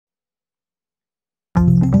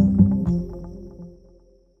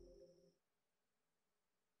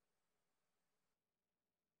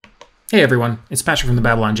Hey everyone, it's Patrick from the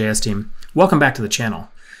Babylon.js team. Welcome back to the channel.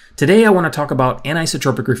 Today I want to talk about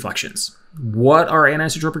anisotropic reflections. What are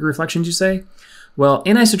anisotropic reflections, you say? Well,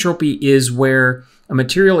 anisotropy is where a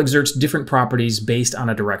material exerts different properties based on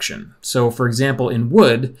a direction. So for example, in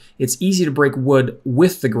wood, it's easy to break wood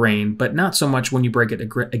with the grain, but not so much when you break it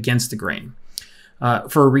against the grain.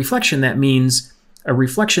 For a reflection, that means a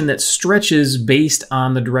reflection that stretches based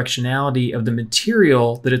on the directionality of the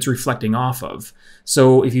material that it's reflecting off of.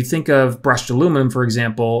 So if you think of brushed aluminum, for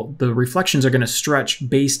example, the reflections are going to stretch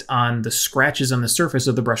based on the scratches on the surface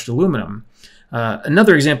of the brushed aluminum.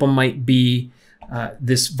 Another example might be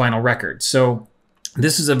this vinyl record. So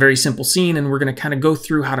this is a very simple scene, and we're going to kind of go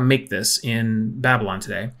through how to make this in Babylon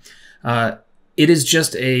today. It is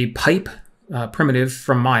just a pipe primitive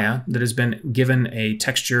from Maya that has been given a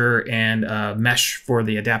texture and a mesh for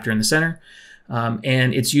the adapter in the center,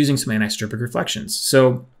 and it's using some anisotropic reflections.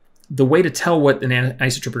 So the way to tell what an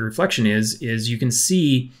anisotropic reflection is you can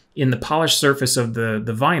see in the polished surface of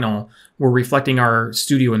the vinyl, we're reflecting our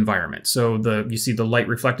studio environment. So you see the light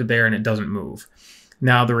reflected there and it doesn't move.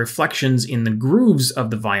 Now the reflections in the grooves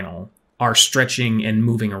of the vinyl are stretching and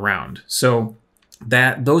moving around. So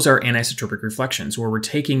those are anisotropic reflections, where we're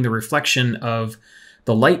taking the reflection of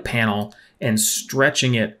the light panel and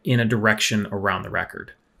stretching it in a direction around the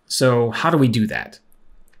record. So how do we do that?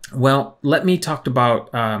 Well, let me talk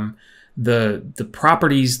about the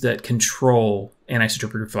properties that control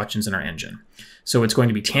anisotropic reflections in our engine. So it's going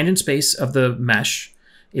to be tangent space of the mesh.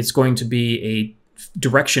 It's going to be a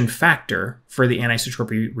direction factor for the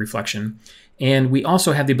anisotropy reflection. And we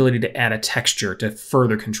also have the ability to add a texture to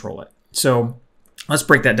further control it. So let's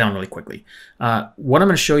break that down really quickly. What I'm going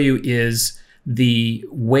to show you is the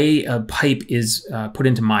way a pipe is put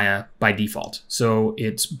into Maya by default. So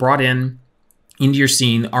it's brought into your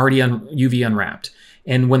scene already UV unwrapped.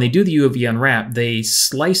 And when they do the UV unwrap, they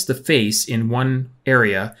slice the face in one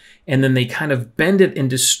area, and then they kind of bend it and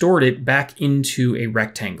distort it back into a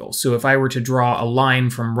rectangle. So if I were to draw a line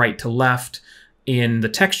from right to left in the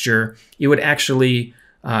texture, it would actually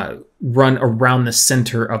run around the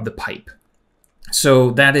center of the pipe. So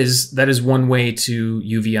that is one way to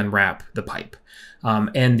UV unwrap the pipe.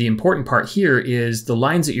 And the important part here is the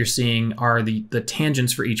lines that you're seeing are the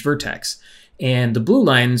tangents for each vertex. And the blue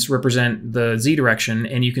lines represent the Z direction,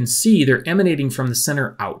 and you can see they're emanating from the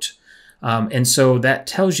center out. And so that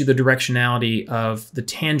tells you the directionality of the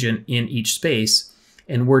tangent in each space,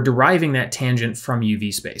 and we're deriving that tangent from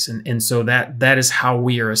UV space. And so that is how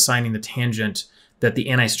we are assigning the tangent that the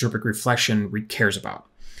anisotropic reflection cares about.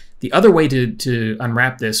 The other way to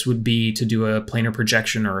unwrap this would be to do a planar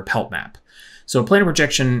projection or a pelt map. So a planar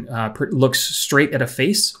projection looks straight at a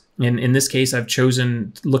face. In this case, I've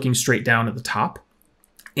chosen looking straight down at the top.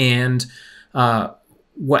 And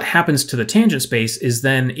what happens to the tangent space is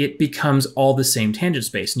then it becomes all the same tangent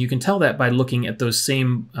space. And you can tell that by looking at those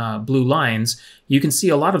same blue lines. You can see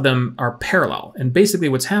a lot of them are parallel. And basically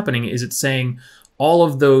what's happening is it's saying all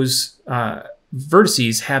of those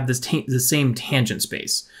vertices have the same tangent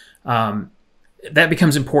space. That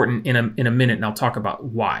becomes important in a minute, and I'll talk about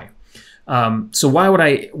why. So why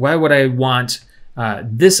would I want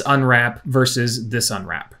this unwrap versus this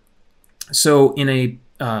unwrap? So in a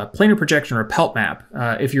planar projection or a pelt map,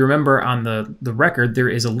 if you remember on the record, there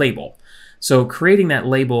is a label. So creating that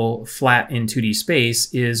label flat in 2D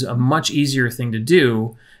space is a much easier thing to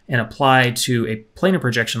do and apply to a planar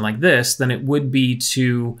projection like this than it would be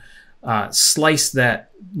to slice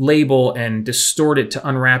that label and distort it to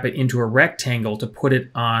unwrap it into a rectangle to put it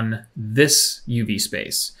on this UV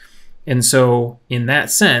space. And so in that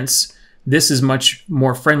sense, this is much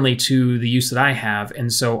more friendly to the use that I have,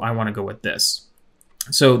 and so I want to go with this.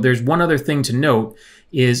 So there's one other thing to note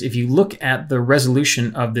is if you look at the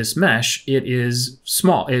resolution of this mesh, it is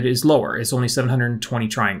small, it is lower. It's only 720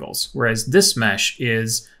 triangles, whereas this mesh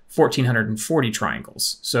is 1440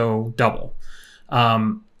 triangles, so double.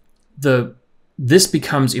 This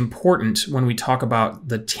becomes important when we talk about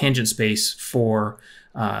the tangent space for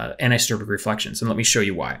anisotropic reflections, and let me show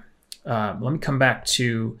you why. Let me come back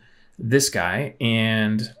to this guy,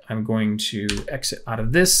 and I'm going to exit out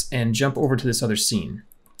of this and jump over to this other scene.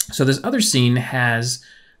 So this other scene has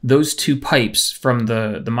those two pipes from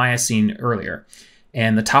the Maya scene earlier.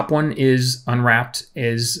 And the top one is unwrapped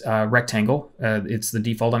as a rectangle. It's the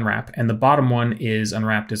default unwrap. And the bottom one is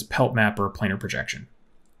unwrapped as pelt map or planar projection.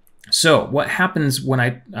 So what happens when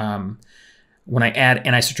I add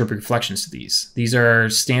anisotropic reflections to these? These are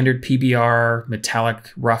standard PBR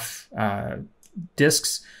metallic rough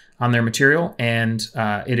discs on their material, and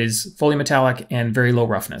it is fully metallic and very low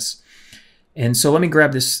roughness. And so let me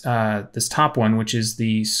grab this this top one, which is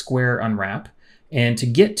the square unwrap, And to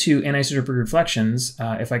get to anisotropic reflections,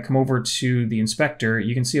 if I come over to the inspector,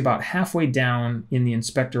 you can see about halfway down in the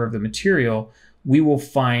inspector of the material, we will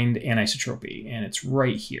find anisotropy, and it's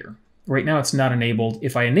right here. Right now it's not enabled.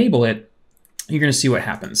 If I enable it, you're going to see what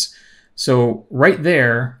happens. So right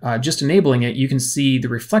there, just enabling it, you can see the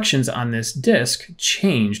reflections on this disk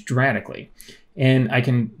change dramatically. And I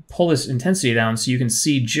can pull this intensity down so you can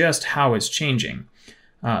see just how it's changing.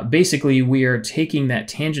 Basically, we are taking that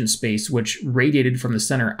tangent space, which radiated from the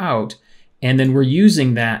center out, and then we're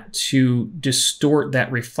using that to distort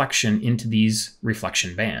that reflection into these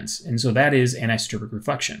reflection bands. And so that is anisotropic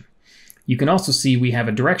reflection. You can also see we have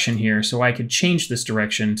a direction here, so I could change this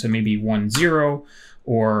direction to maybe 1, 0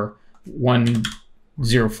 or 1,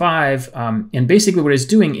 0, 5. And basically what it's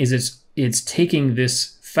doing is it's taking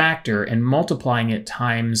this factor and multiplying it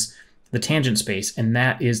times the tangent space, and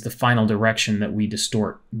that is the final direction that we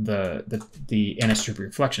distort the anisotropic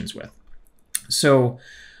reflections with. So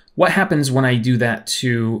what happens when I do that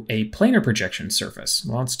to a planar projection surface?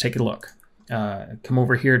 Well, let's take a look. Come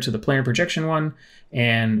over here to the planar projection one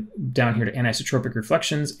and down here to anisotropic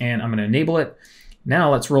reflections, and I'm going to enable it.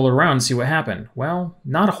 Now let's roll it around and see what happened. Well,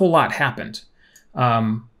 not a whole lot happened.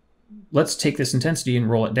 Let's take this intensity and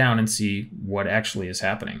roll it down and see what actually is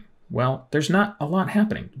happening. Well, there's not a lot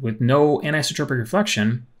happening. With no anisotropic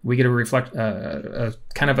reflection, we get a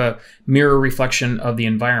kind of a mirror reflection of the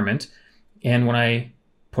environment. And when I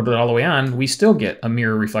put it all the way on, we still get a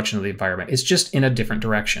mirror reflection of the environment. It's just in a different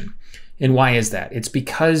direction. And why is that? It's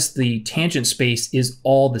because the tangent space is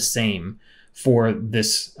all the same for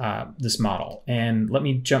this, this model. And let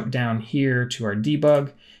me jump down here to our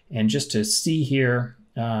debug. And just to see here,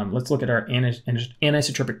 let's look at our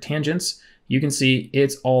anisotropic tangents. You can see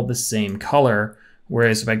it's all the same color.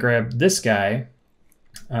 Whereas if I grab this guy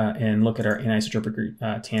and look at our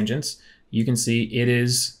anisotropic tangents, you can see it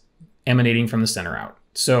is emanating from the center out.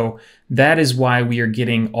 So that is why we are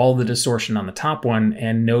getting all the distortion on the top one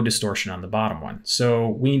and no distortion on the bottom one. So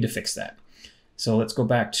we need to fix that. So let's go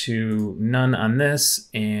back to none on this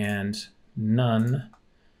and none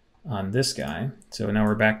on this guy. So now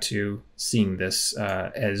we're back to seeing this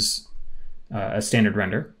as a standard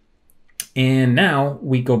render. And now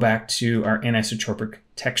we go back to our anisotropic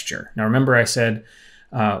texture. Now remember I said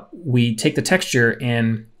we take the texture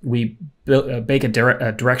and we bake a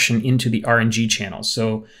direction into the RNG channels.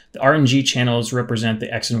 So the RNG channels represent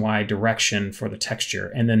the X and Y direction for the texture,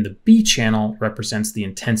 and then the B channel represents the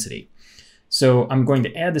intensity. So I'm going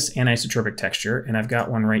to add this anisotropic texture, and I've got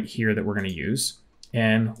one right here that we're going to use.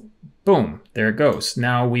 And boom, there it goes.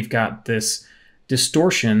 Now we've got this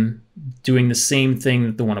distortion doing the same thing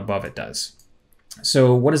that the one above it does.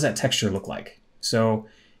 So what does that texture look like? So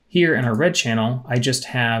here in our red channel, I just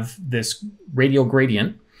have this radial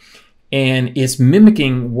gradient, and it's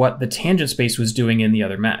mimicking what the tangent space was doing in the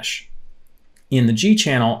other mesh. In the G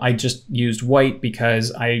channel, I just used white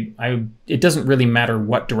because it doesn't really matter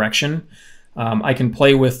what direction. I can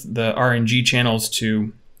play with the RNG channels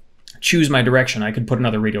to choose my direction. I could put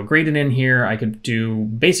another radial gradient in here. I could do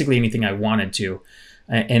basically anything I wanted to,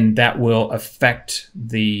 and that will affect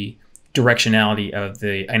the directionality of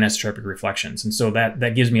the anisotropic reflections. And so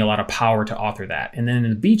that gives me a lot of power to author that. And then in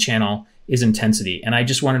the B channel is intensity, and I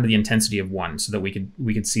just wanted the intensity of 1 so that we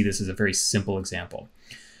could see this as a very simple example.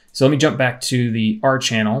 So let me jump back to the R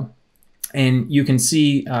channel, and you can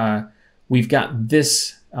see we've got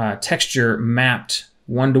this texture mapped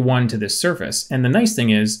 1-to-1 to this surface. And the nice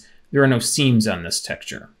thing is there are no seams on this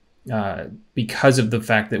texture because of the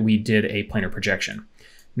fact that we did a planar projection.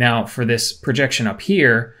 Now for this projection up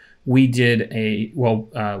here, we did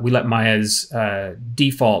we let Maya's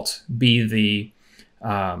default be the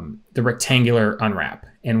rectangular unwrap.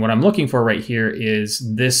 And what I'm looking for right here is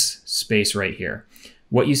this space right here.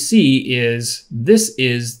 What you see is this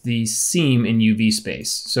is the seam in UV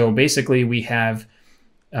space. So basically we have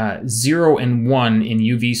 0 and 1 in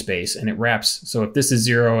UV space, and it wraps. So if this is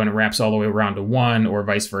 0 and it wraps all the way around to 1, or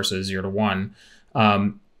vice versa, 0 to 1,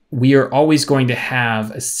 we are always going to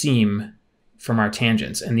have a seam from our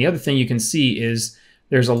tangents. And the other thing you can see is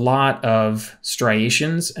there's a lot of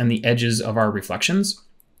striations and the edges of our reflections.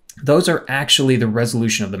 Those are actually the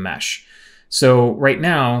resolution of the mesh. So right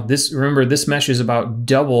now, remember this mesh is about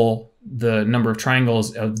double the number of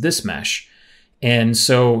triangles of this mesh. And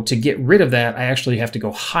so to get rid of that, I actually have to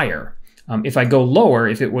go higher. If I go lower,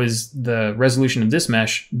 if it was the resolution of this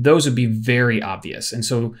mesh, those would be very obvious. And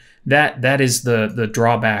so that is the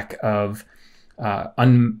drawback of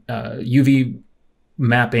UV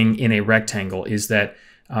mapping in a rectangle, is that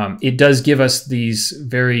it does give us these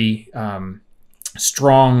very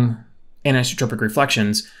strong anisotropic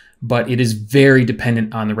reflections, but it is very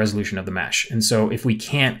dependent on the resolution of the mesh. And so if we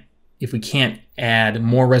can't add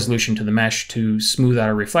more resolution to the mesh to smooth out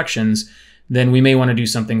our reflections, then we may want to do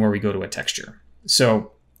something where we go to a texture.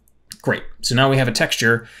 So great. So now we have a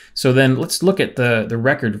texture. So then let's look at the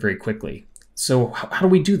record very quickly. So how do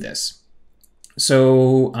we do this?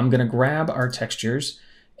 So I'm going to grab our textures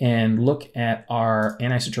and look at our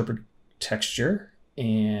anisotropic texture,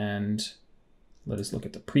 and let us look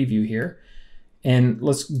at the preview here. And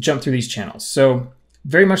let's jump through these channels. So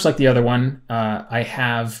very much like the other one, I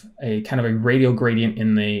have a kind of a radial gradient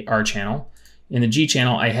in the R channel. In the G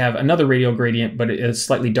channel, I have another radial gradient, but it is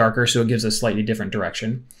slightly darker, so it gives a slightly different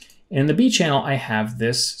direction. In the B channel, I have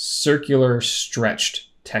this circular stretched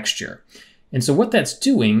texture. And so what that's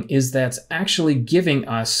doing is that's actually giving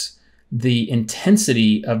us the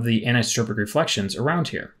intensity of the anisotropic reflections around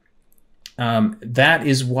here. That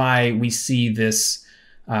is why we see this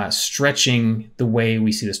stretching the way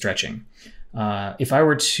we see the stretching. If I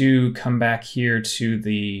were to come back here to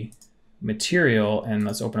the material, and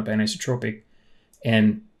let's open up Anisotropic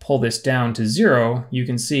and pull this down to 0, you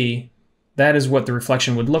can see that is what the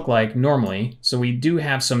reflection would look like normally. So we do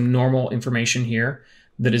have some normal information here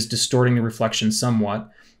that is distorting the reflection somewhat.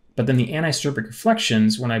 But then the anisotropic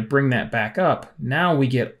reflections, when I bring that back up, now we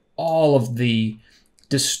get all of the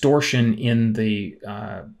distortion in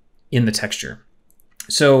the texture.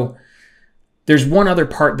 So there's one other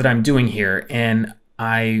part that I'm doing here, and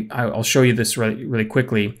I'll show you this really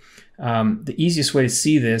quickly. The easiest way to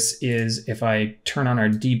see this is if I turn on our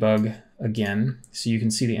debug again, so you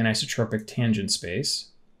can see the anisotropic tangent space.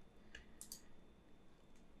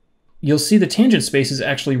 You'll see the tangent space is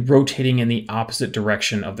actually rotating in the opposite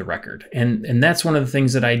direction of the record. And that's one of the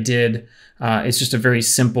things that I did. It's just a very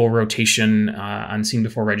simple rotation on Seen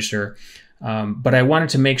Before Register. But I wanted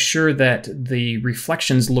to make sure that the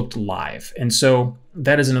reflections looked live. And so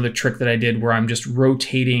that is another trick that I did, where I'm just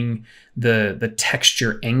rotating the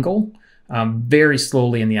texture angle very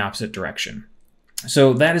slowly in the opposite direction.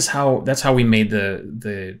 So that's how we made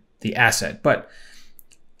the asset. But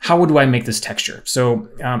how do I make this texture? So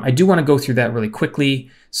I do want to go through that really quickly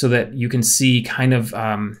so that you can see kind of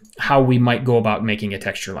how we might go about making a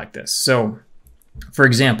texture like this. So for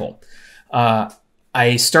example,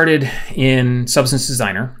 I started in Substance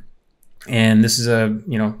Designer, and this is a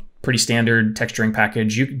pretty standard texturing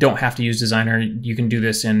package. You don't have to use Designer. You can do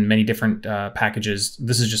this in many different packages.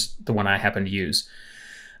 This is just the one I happen to use.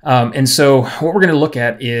 And so what we're going to look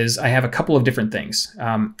at is I have a couple of different things.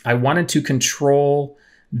 I wanted to control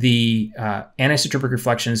the anisotropic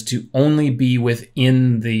reflections to only be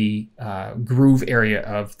within the groove area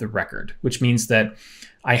of the record, which means that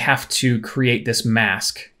I have to create this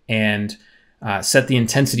mask and set the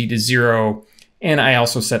intensity to 0, and I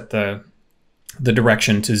also set the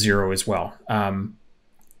direction to 0 as well.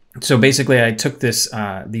 So basically, I took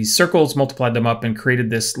these circles, multiplied them up, and created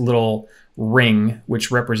this little ring,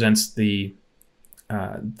 which represents the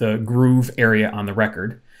groove area on the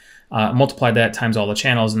record. Multiplied that times all the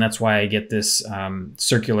channels, and that's why I get this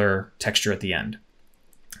circular texture at the end.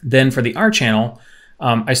 Then for the R channel,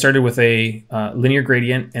 I started with a linear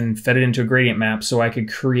gradient and fed it into a gradient map so I could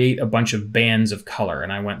create a bunch of bands of color.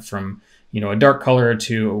 And I went from a dark color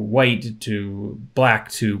to white to black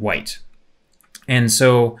to white. And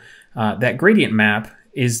so that gradient map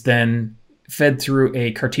is then fed through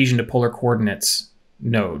a Cartesian to polar coordinates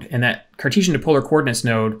node. And that Cartesian to polar coordinates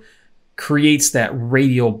node creates that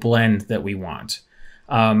radial blend that we want.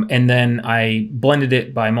 And then I blended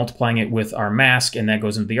it by multiplying it with our mask, and that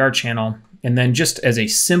goes into the R channel. And then just as a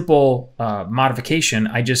simple modification,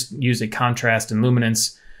 I just used a contrast and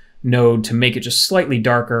luminance node to make it just slightly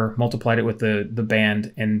darker, multiplied it with the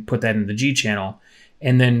band, and put that in the G channel.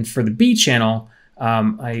 And then for the B channel,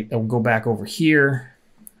 I'll go back over here,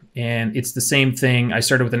 and it's the same thing. I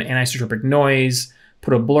started with an anisotropic noise,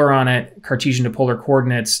 put a blur on it, Cartesian to polar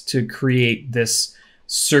coordinates to create this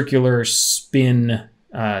circular spin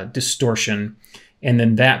distortion. And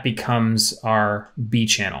then that becomes our B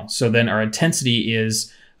channel. So then our intensity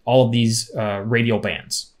is all of these radial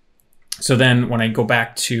bands. So then when I go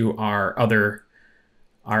back to our other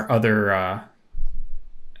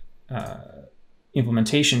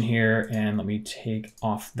implementation here, and let me take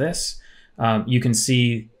off this, you can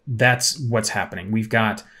see that's what's happening. We've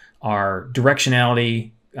got our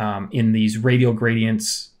directionality in these radial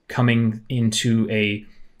gradients coming into a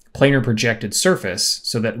planar projected surface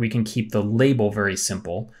so that we can keep the label very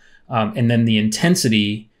simple. And then the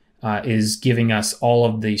intensity is giving us all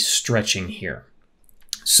of the stretching here.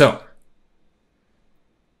 So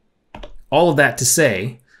all of that to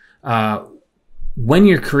say, when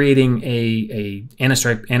you're creating a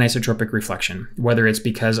anisotropic reflection, whether it's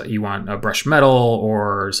because you want a brushed metal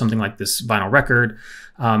or something like this vinyl record,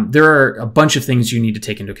 there are a bunch of things you need to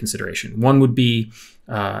take into consideration. One would be,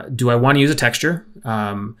 do I want to use a texture?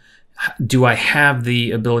 Do I have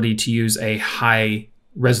the ability to use a high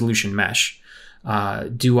resolution mesh?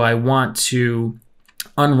 Do I want to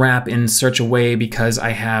unwrap in such a way because I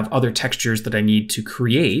have other textures that I need to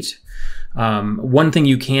create? One thing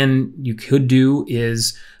you could do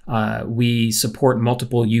is we support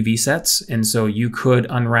multiple UV sets, and so you could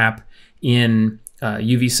unwrap in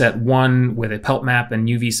UV set 1 with a pelt map and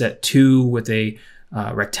UV set 2 with a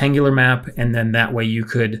rectangular map, and then that way you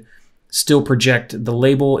could still project the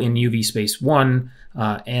label in UV space 1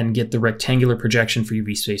 and get the rectangular projection for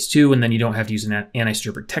UV space 2, and then you don't have to use an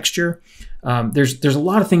anisotropic texture. There's a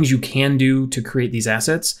lot of things you can do to create these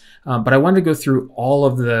assets, but I wanted to go through all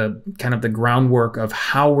of the kind of the groundwork of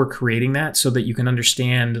how we're creating that so that you can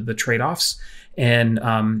understand the trade-offs and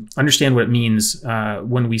understand what it means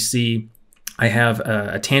when we see I have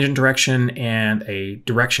a tangent direction and a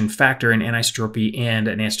direction factor in anisotropy and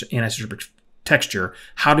an anisotropic texture.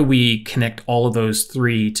 How do we connect all of those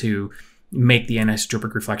three to make the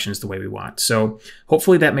anisotropic reflections the way we want? So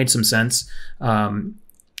hopefully that made some sense.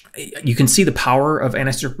 You can see the power of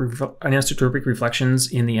anisotropic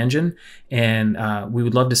reflections in the engine, and we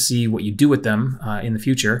would love to see what you do with them in the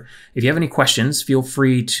future. If you have any questions, feel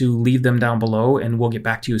free to leave them down below and we'll get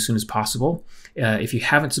back to you as soon as possible. If you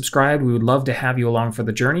haven't subscribed, we would love to have you along for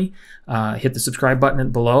the journey. Hit the subscribe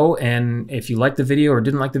button below, and if you liked the video or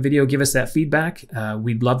didn't like the video, give us that feedback.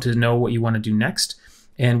 We'd love to know what you want to do next,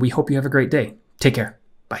 and we hope you have a great day. Take care.